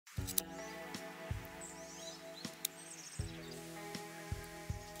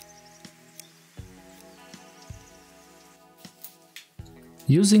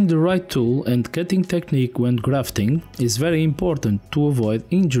Using the right tool and cutting technique when grafting is very important to avoid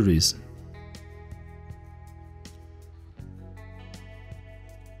injuries.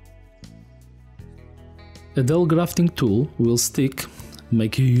 A dull grafting tool will stick,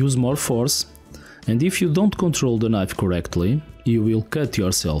 make you use more force, and if you don't control the knife correctly, you will cut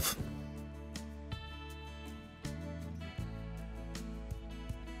yourself.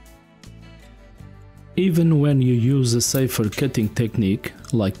 Even when you use a safer cutting technique,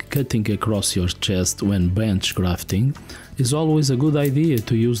 like cutting across your chest when bench grafting, it's always a good idea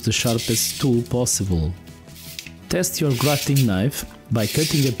to use the sharpest tool possible. Test your grafting knife by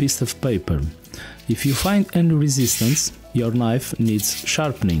cutting a piece of paper. If you find any resistance, your knife needs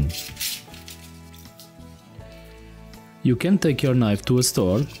sharpening. You can take your knife to a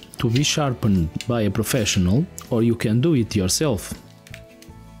store to be sharpened by a professional, or you can do it yourself.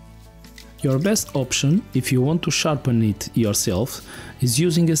 Your best option, if you want to sharpen it yourself, is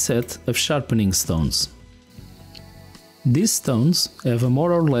using a set of sharpening stones. These stones have a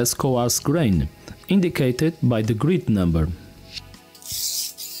more or less coarse grain, indicated by the grit number.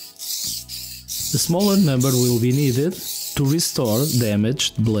 The smaller number will be needed to restore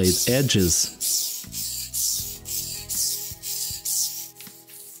damaged blade edges.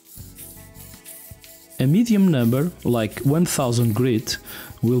 A medium number, like 1000 grit,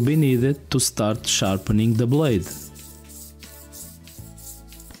 will be needed to start sharpening the blade.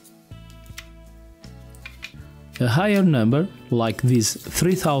 A higher number, like this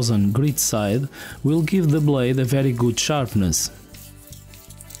 3000 grit side, will give the blade a very good sharpness.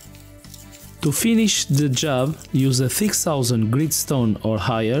 To finish the job, use a 6000 grit stone or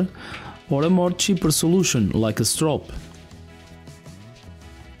higher, or a more cheaper solution like a strop.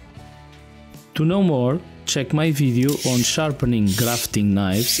 To know more, check my video on sharpening grafting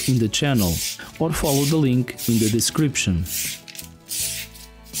knives in the channel, or follow the link in the description.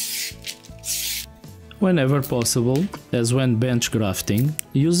 Whenever possible, as when bench grafting,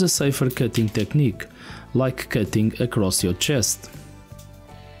 use a safer cutting technique, like cutting across your chest.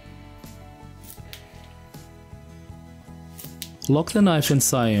 Lock the knife and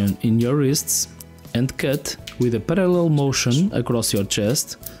scion in your wrists and cut with a parallel motion across your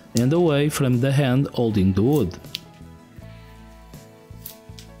chest and away from the hand holding the wood.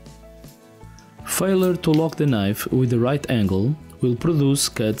 Failure to lock the knife with the right angle will produce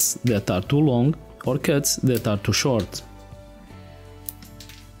cuts that are too long or cuts that are too short.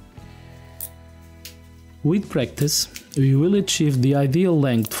 With practice, you will achieve the ideal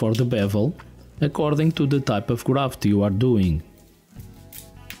length for the bevel according to the type of graft you are doing.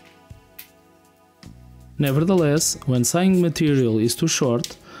 Nevertheless, when sewing material is too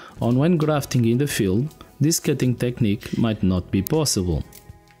short, or when grafting in the field, this cutting technique might not be possible.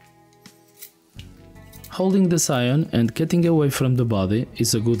 Holding the scion and cutting away from the body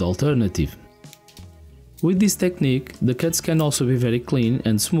is a good alternative. With this technique, the cuts can also be very clean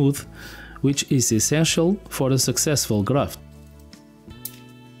and smooth, which is essential for a successful graft.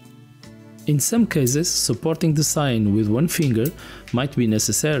 In some cases, supporting the scion with one finger might be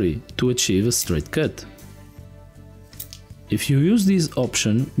necessary to achieve a straight cut. If you use this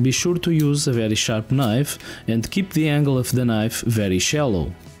option, be sure to use a very sharp knife and keep the angle of the knife very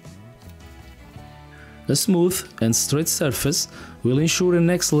shallow. A smooth and straight surface will ensure an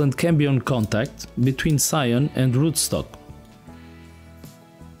excellent cambion contact between scion and rootstock.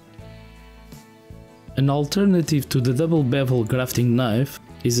 An alternative to the double bevel grafting knife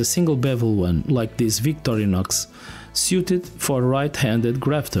is a single bevel one, like this Victorinox, suited for right-handed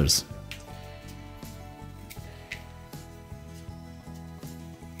grafters.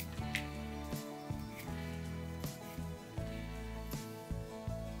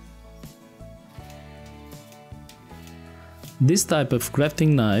 This type of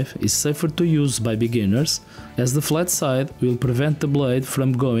grafting knife is safer to use by beginners, as the flat side will prevent the blade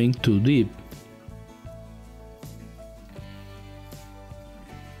from going too deep.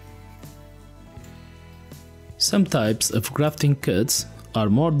 Some types of grafting cuts are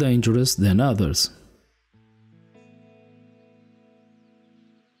more dangerous than others.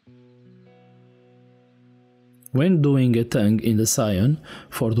 When doing a tongue in the scion,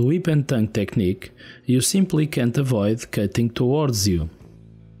 for the whip and tongue technique, you simply can't avoid cutting towards you.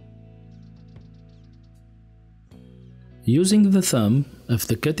 Using the thumb of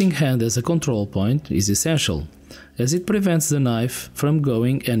the cutting hand as a control point is essential, as it prevents the knife from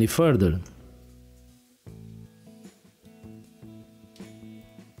going any further.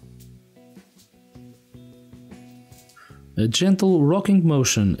 A gentle rocking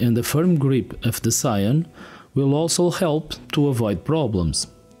motion and a firm grip of the scion will also help to avoid problems.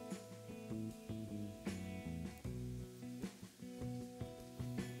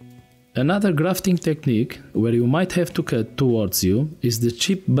 Another grafting technique where you might have to cut towards you is the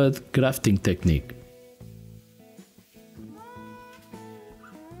chip bud grafting technique.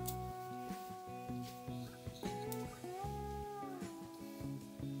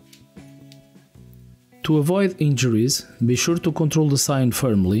 To avoid injuries, be sure to control the scion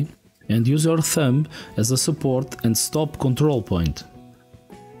firmly and use your thumb as a support and stop control point.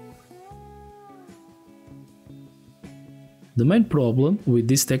 The main problem with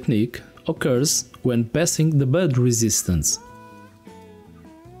this technique occurs when passing the bud resistance.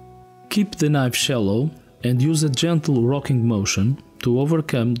 Keep the knife shallow and use a gentle rocking motion to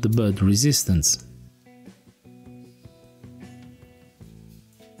overcome the bud resistance.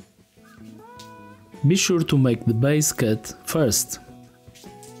 Be sure to make the base cut first.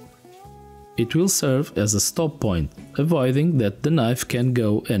 It will serve as a stop point, avoiding that the knife can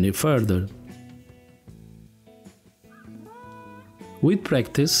go any further. With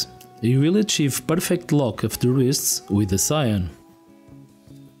practice, you will achieve perfect lock of the wrists with the scion.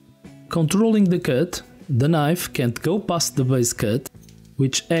 Controlling the cut, the knife can't go past the base cut,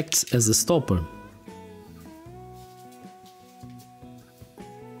 which acts as a stopper.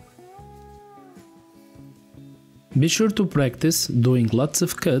 Be sure to practice doing lots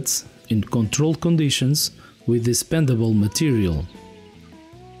of cuts in controlled conditions with this bendable material.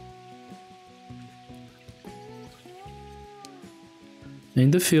 In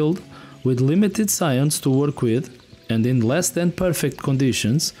the field, with limited scions to work with and in less than perfect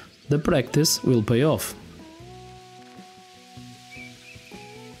conditions, the practice will pay off.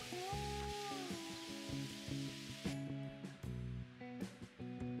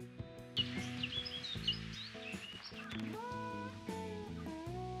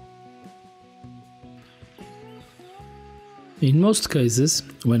 In most cases,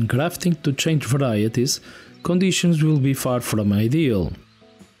 when grafting to change varieties, conditions will be far from ideal.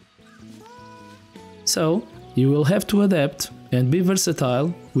 So, you will have to adapt and be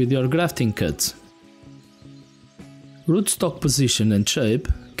versatile with your grafting cuts. Rootstock position and shape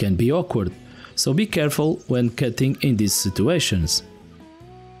can be awkward, so be careful when cutting in these situations.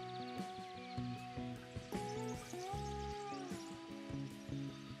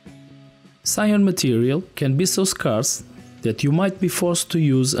 Scion material can be so scarce that you might be forced to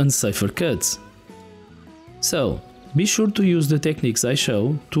use unsafer cuts. So, be sure to use the techniques I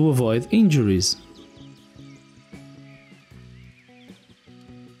show to avoid injuries.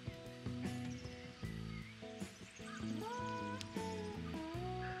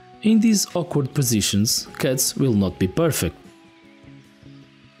 In these awkward positions, cuts will not be perfect.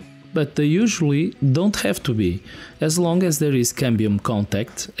 But they usually don't have to be, as long as there is cambium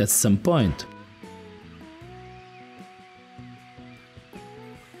contact at some point.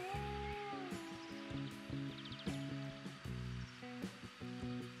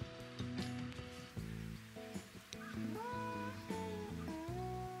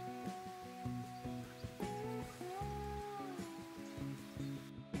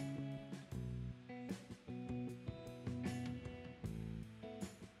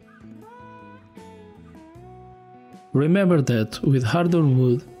 Remember that with harder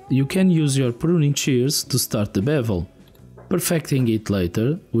wood, you can use your pruning shears to start the bevel, perfecting it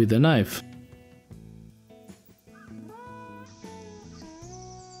later with a knife.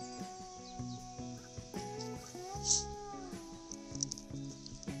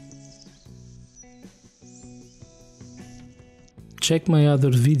 Check my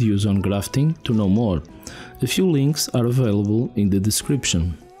other videos on grafting to know more. A few links are available in the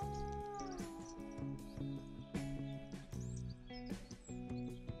description.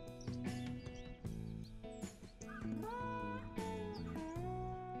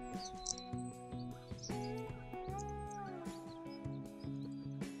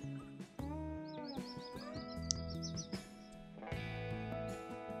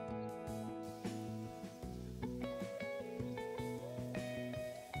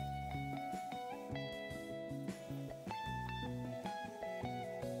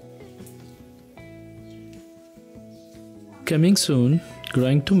 Coming soon,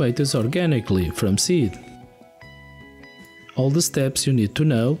 growing tomatoes organically from seed. All the steps you need to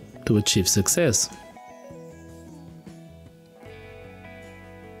know to achieve success.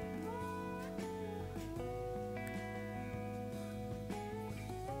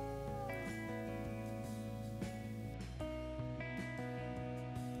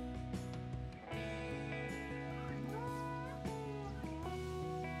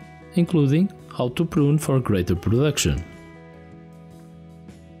 Including how to prune for greater production.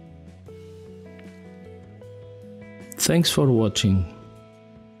 Thanks for watching.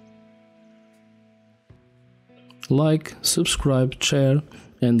 Like, subscribe, share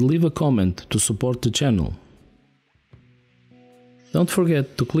and leave a comment to support the channel. Don't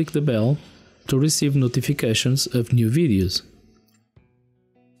forget to click the bell to receive notifications of new videos.